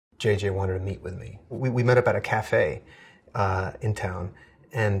JJ wanted to meet with me. We met up at a cafe in town,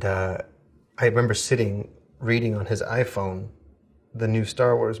 and I remember sitting, reading on his iPhone the new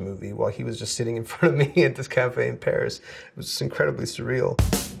Star Wars movie while he was just sitting in front of me at this cafe in Paris. It was just incredibly surreal.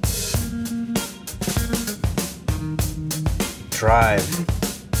 Drive.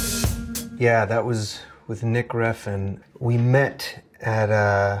 Yeah, that was with Nick Refn. We met at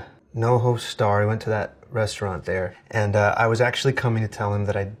NoHo Star. We went to that restaurant there, and I was actually coming to tell him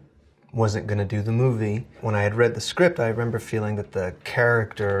that I wasn't going to do the movie. When I had read the script, I remember feeling that the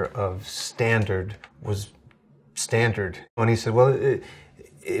character of Standard was Standard. And he said, well,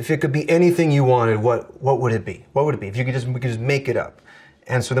 if it could be anything you wanted, what would it be? What would it be? If we could just make it up.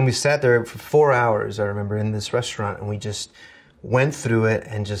 And so then we sat there for 4 hours, I remember, in this restaurant, and we just went through it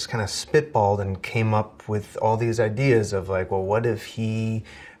and just kind of spitballed and came up with all these ideas of like, well, what if he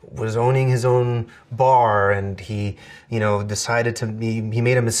was owning his own bar and he, decided he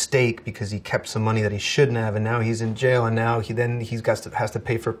made a mistake because he kept some money that he shouldn't have, and now he's in jail, and now has to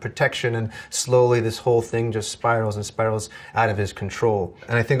pay for protection, and slowly this whole thing just spirals and spirals out of his control.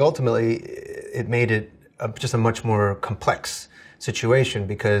 And I think ultimately it made it just a much more complex situation,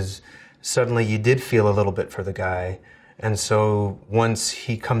 because suddenly you did feel a little bit for the guy. And so once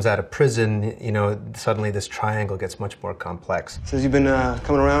he comes out of prison, suddenly this triangle gets much more complex. Says you've been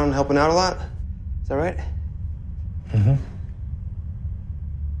coming around helping out a lot? Is that right? Mm-hmm.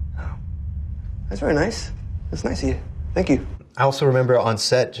 Oh, that's very nice. That's nice of you. Thank you. I also remember on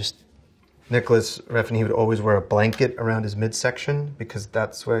set, just Nicholas Refn, he would always wear a blanket around his midsection because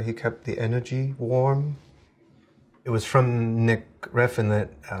that's where he kept the energy warm. It was from Nick Refn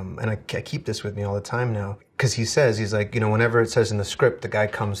that, and I keep this with me all the time now, because he's like, whenever it says in the script the guy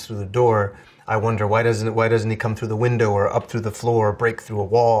comes through the door, I wonder why doesn't he come through the window or up through the floor or break through a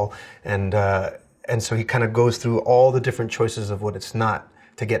wall, and so he kind of goes through all the different choices of what it's not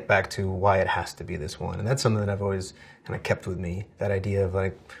to get back to why it has to be this one, and that's something that I've always kind of kept with me, that idea of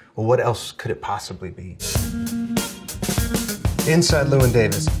like, well, what else could it possibly be? Inside Llewyn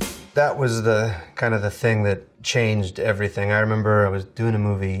Davis. That was the kind of the thing that changed everything. I remember I was doing a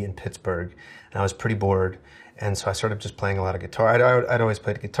movie in Pittsburgh, and I was pretty bored, and so I started just playing a lot of guitar. I'd always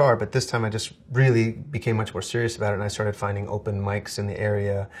played guitar, but this time I just really became much more serious about it, and I started finding open mics in the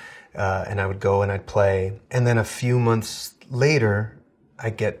area, and I would go and I'd play. And then a few months later, I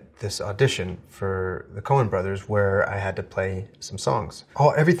get this audition for the Coen brothers where I had to play some songs.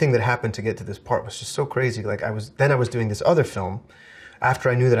 Everything that happened to get to this part was just so crazy. Like I was doing this other film,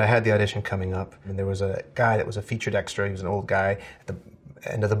 after I knew that I had the audition coming up, and there was a guy that was a featured extra. He was an old guy at the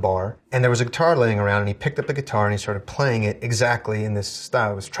end of the bar, and there was a guitar laying around, and he picked up the guitar and he started playing it exactly in this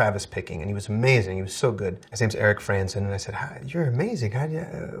style. It was Travis picking, and he was amazing. He was so good. His name's Eric Franzen, and I said, "You're amazing. How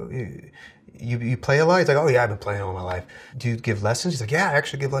do you play a lot?" He's like, "Oh yeah, I've been playing all my life." "Do you give lessons?" He's like, "Yeah, I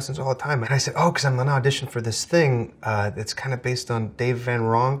actually give lessons all the time." And I said, "Oh, because I'm on audition for this thing that's kind of based on Dave Van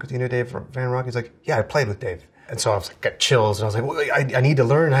Ronk. Do you know Dave Van Ronk?" He's like, "Yeah, I played with Dave." And so I was like, got chills, and I was like, well, I need to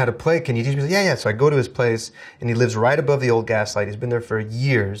learn how to play. Can you teach me? He's like, yeah. So I go to his place, and he lives right above the old Gaslight. He's been there for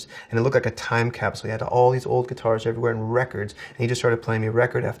years, and it looked like a time capsule. He had all these old guitars everywhere and records, and he just started playing me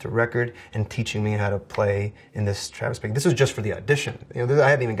record after record and teaching me how to play in this Travis picking. This was just for the audition. I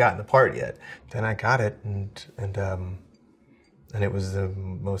hadn't even gotten the part yet. Then I got it, and it was the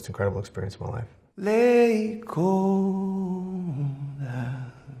most incredible experience of my life. Lay cold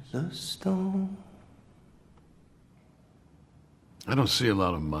as a stone. I don't see a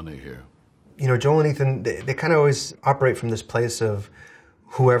lot of money here. Joel and Ethan, they kind of always operate from this place of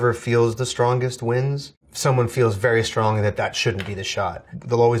whoever feels the strongest wins. If someone feels very strongly that shouldn't be the shot,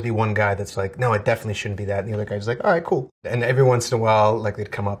 there'll always be one guy that's like, no, it definitely shouldn't be that. And the other guy's like, all right, cool. And every once in a while, like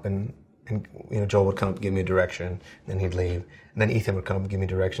they'd come up and Joel would come up and give me a direction, and then he'd leave. And then Ethan would come up and give me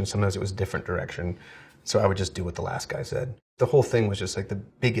direction. Sometimes it was a different direction. So I would just do what the last guy said. The whole thing was just like the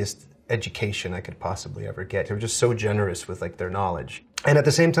biggest education I could possibly ever get. They were just so generous with like their knowledge. And at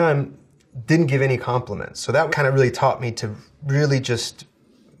the same time, didn't give any compliments. So that kind of really taught me to really just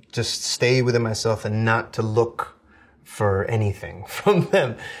stay within myself and not to look for anything from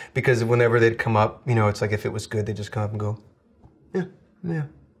them. Because whenever they'd come up, it's like if it was good, they'd just come up and go, yeah.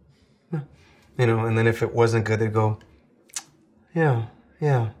 And then if it wasn't good, they'd go, yeah.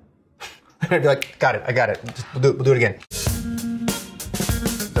 And I'd be like, got it, I got it. We'll do it again.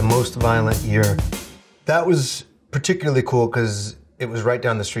 The most violent year. That was particularly cool because it was right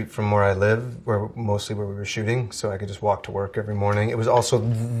down the street from where I live, mostly where we were shooting, so I could just walk to work every morning. It was also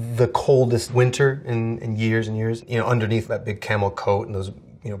the coldest winter in years and years. Underneath that big camel coat and those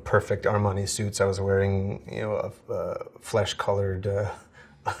perfect Armani suits, I was wearing a flesh-colored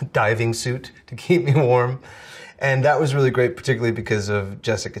diving suit to keep me warm. And that was really great, particularly because of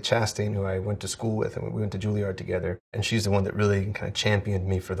Jessica Chastain, who I went to school with, and we went to Juilliard together. And she's the one that really kind of championed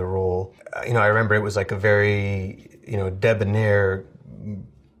me for the role. I remember it was like a very, debonair,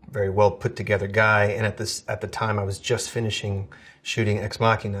 very well put together guy. And at the time, I was just finishing shooting Ex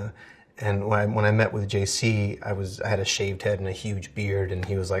Machina. And when I met with JC, I had a shaved head and a huge beard, and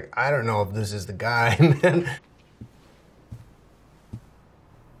he was like, I don't know if this is the guy, man.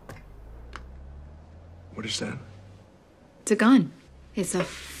 What is that? It's a gun. It's a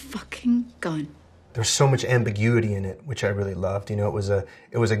fucking gun. There's so much ambiguity in it, which I really loved. It was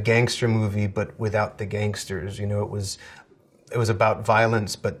a gangster movie, but without the gangsters. It was about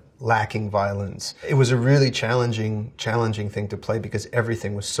violence, but lacking violence. It was a really challenging thing to play because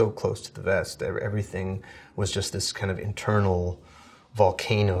everything was so close to the vest. Everything was just this kind of internal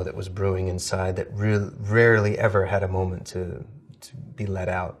volcano that was brewing inside that rarely ever had a moment to be let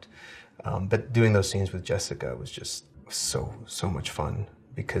out. But doing those scenes with Jessica was just so much fun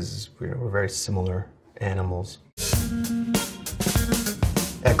because we're very similar animals.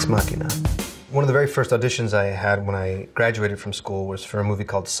 Ex Machina. One of the very first auditions I had when I graduated from school was for a movie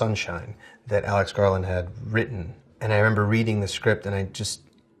called Sunshine that Alex Garland had written. And I remember reading the script, and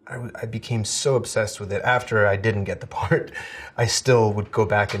I became so obsessed with it. After I didn't get the part, I still would go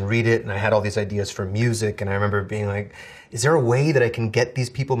back and read it, and I had all these ideas for music, and I remember being like, is there a way that I can get these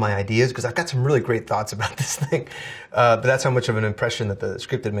people my ideas? Because I've got some really great thoughts about this thing. But that's how much of an impression that the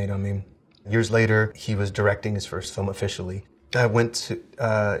script had made on me. Years later, he was directing his first film officially. I went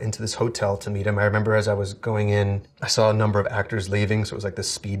into this hotel to meet him. I remember as I was going in, I saw a number of actors leaving, so it was like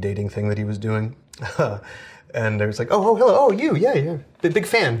this speed dating thing that he was doing. And I was like, oh, hello, oh, you, yeah, big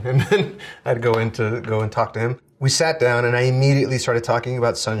fan. And then I'd go and talk to him. We sat down, and I immediately started talking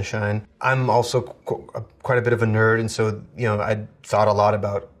about Sunshine. I'm also quite a bit of a nerd, and so, I thought a lot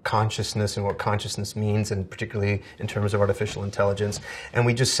about consciousness and what consciousness means, and particularly in terms of artificial intelligence. And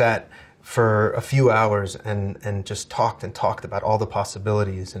we just sat for a few hours and just talked about all the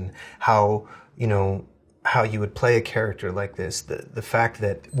possibilities and how you would play a character like this. The fact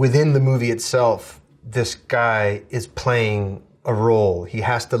that within the movie itself, this guy is playing a role. He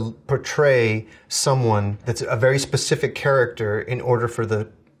has to portray someone that's a very specific character in order for the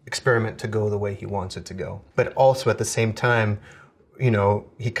experiment to go the way he wants it to go. But also at the same time,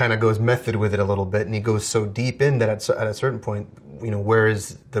 he kind of goes method with it a little bit, and he goes so deep in that at a certain point, where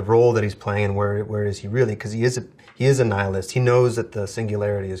is the role that he's playing and where is he really? Because he is a nihilist. He knows that the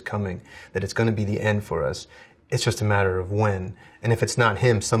singularity is coming, that it's going to be the end for us. It's just a matter of when. And if it's not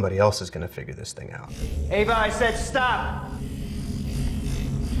him, somebody else is going to figure this thing out. Ava, I said stop!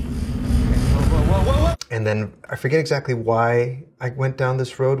 Whoa. And then I forget exactly why I went down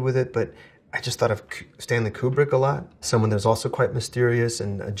this road with it, but I just thought of Stanley Kubrick a lot, someone that's also quite mysterious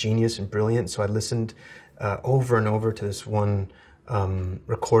and a genius and brilliant. So I listened over and over to this one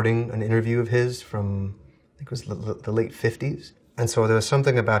recording, an interview of his from, I think it was the late 50s. And so there was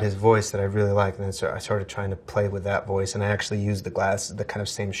something about his voice that I really liked, and so I started trying to play with that voice, and I actually used the kind of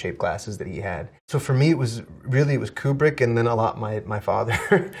same shaped glasses that he had. So for me, it was Kubrick, and then a lot my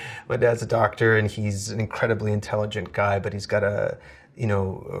father. My dad's a doctor, and he's an incredibly intelligent guy, but he's got a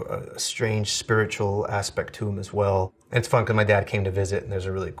strange spiritual aspect to him as well. And it's fun because my dad came to visit, and there's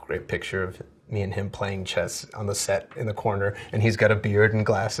a really great picture of me and him playing chess on the set in the corner, and he's got a beard and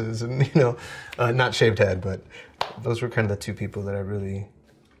glasses and, not shaved head, but those were kind of the two people that I really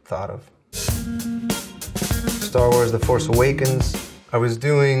thought of. Star Wars: The Force Awakens. I was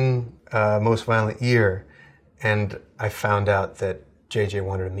doing Most Violent Year, and I found out that JJ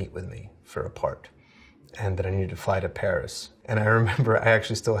wanted to meet with me for a part, and that I needed to fly to Paris. And I remember, I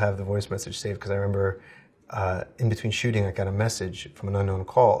actually still have the voice message saved, because I remember in between shooting, I got a message from an unknown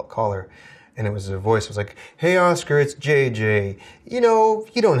caller, and it was a voice. It was like, "Hey Oscar, it's JJ. You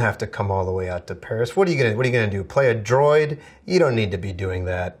don't have to come all the way out to Paris. What are you gonna do? Play a droid? You don't need to be doing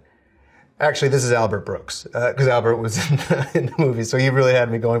that." Actually, this is Albert Brooks, because Albert was in the movie, so he really had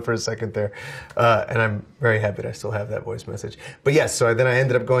me going for a second there. And I'm very happy that I still have that voice message. But yes, so then I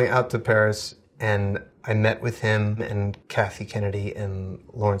ended up going out to Paris, and I met with him and Kathy Kennedy and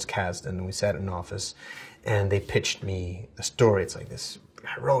Lawrence Kasdan, and we sat in an office, and they pitched me a story. It's like this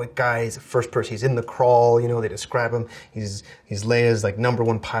heroic guy. He's the first person. He's in the crawl. They describe him. He's Leia's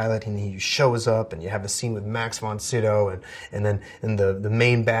 #1 pilot, and he shows up, and you have the scene with Max von Sydow, and then the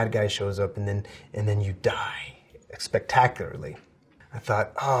main bad guy shows up, and then you die spectacularly. I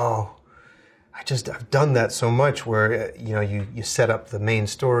thought, oh, I've done that so much, where you set up the main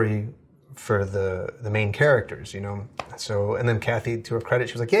story for the main characters, So, and then Kathy, to her credit,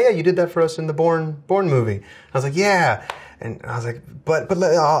 she was like, yeah, you did that for us in the Bourne movie. I was like, yeah. And I was like, but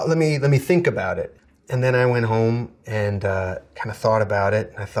let me think about it. And then I went home and kind of thought about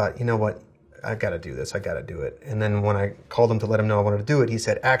it. And I thought, you know what? I got to do this. I got to do it. And then when I called him to let him know I wanted to do it, he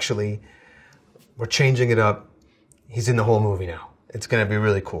said, actually, we're changing it up. He's in the whole movie now. It's going to be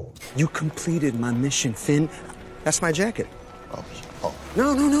really cool. You completed my mission, Finn. That's my jacket. Oh.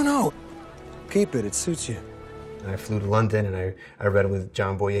 No. Keep it. It suits you. And I flew to London and I read it with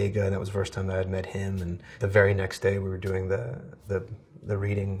John Boyega, and that was the first time that I'd met him. And the very next day we were doing the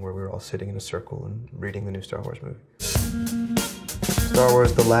reading where we were all sitting in a circle and reading the new Star Wars movie. Star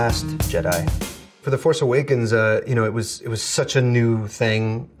Wars: The Last Jedi. For The Force Awakens, it was such a new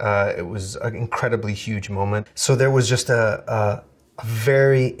thing. It was an incredibly huge moment. So there was just a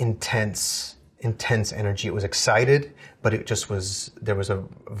very intense energy. It was excited, but there was a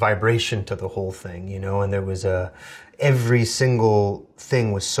vibration to the whole thing, and there was every single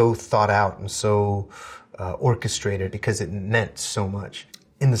thing was so thought out and so orchestrated because it meant so much.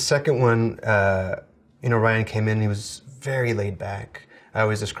 In the second one, Ryan came in, he was very laid back. I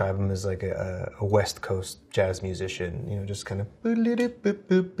always describe him as like a West Coast jazz musician, just kind of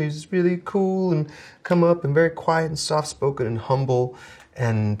he's really cool and come up and very quiet and soft-spoken and humble,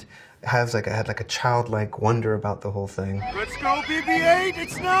 and had like a childlike wonder about the whole thing. Let's go, BB-8!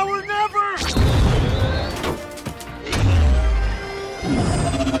 It's now or never!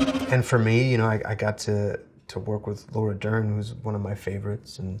 And for me, I got to work with Laura Dern, who's one of my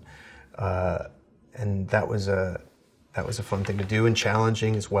favorites, and that was a fun thing to do and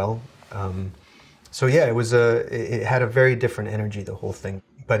challenging as well. So yeah, it had a very different energy, the whole thing.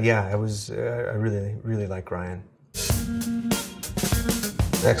 But yeah, I really, really like Ryan.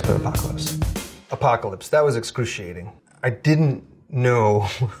 X-Men Apocalypse. That was excruciating. I didn't know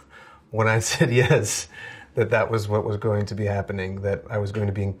when I said yes that was what was going to be happening, that I was going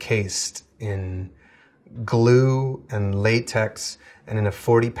to be encased in glue and latex and in a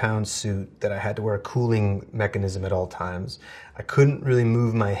 40-pound suit, that I had to wear a cooling mechanism at all times. I couldn't really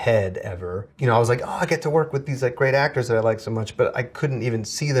move my head ever. I was like, I get to work with these great actors that I like so much, but I couldn't even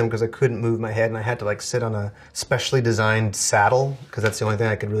see them because I couldn't move my head, and I had to sit on a specially designed saddle because that's the only thing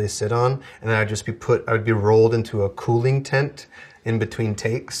I could really sit on. And then I would be rolled into a cooling tent in between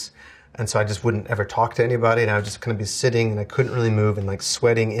takes. And so I just wouldn't ever talk to anybody, and I would just kind of be sitting, and I couldn't really move, and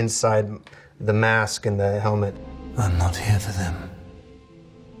sweating inside the mask and the helmet. I'm not here for them.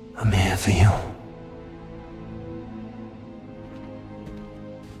 I'm here for you.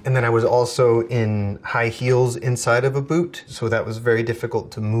 And then I was also in high heels inside of a boot, so that was very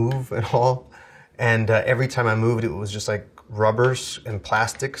difficult to move at all. And every time I moved, it was just rubbers and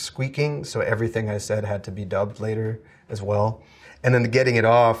plastic squeaking, so everything I said had to be dubbed later as well. And then getting it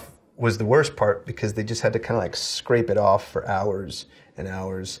off was the worst part, because they just had to kind of scrape it off for hours and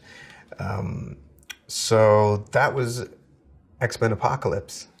hours. So that was X-Men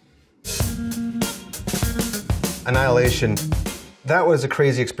Apocalypse. Annihilation. That was a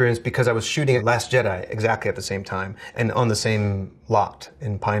crazy experience because I was shooting at Last Jedi exactly at the same time and on the same lot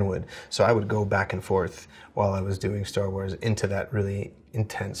in Pinewood. So I would go back and forth while I was doing Star Wars into that really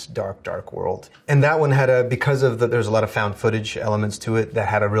intense, dark world. And that one had because there's a lot of found footage elements to it that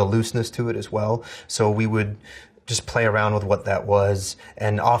had a real looseness to it as well. So we would just play around with what that was.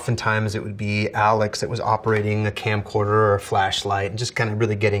 And oftentimes it would be Alex that was operating a camcorder or a flashlight and just kind of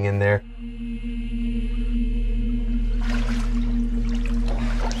really getting in there.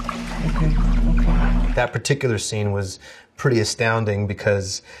 That particular scene was pretty astounding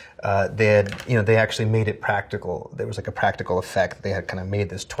because they actually made it practical. There was a practical effect. They had kind of made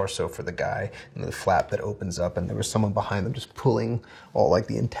this torso for the guy, and the flap that opens up, and there was someone behind them just pulling all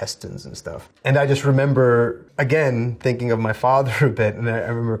the intestines and stuff. And I just remember, again, thinking of my father a bit, and I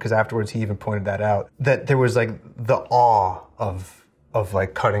remember because afterwards he even pointed that out, that there was the awe of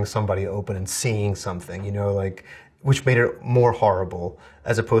cutting somebody open and seeing something, which made it more horrible,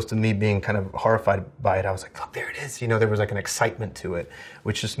 as opposed to me being kind of horrified by it. I was like, look, there it is. There was an excitement to it,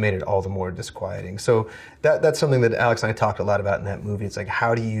 which just made it all the more disquieting. So that's something that Alex and I talked a lot about in that movie. It's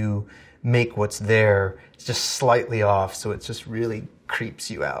how do you make what's there just slightly off so it just really creeps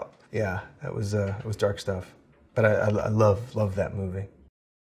you out? Yeah, it was dark stuff. But I love that movie.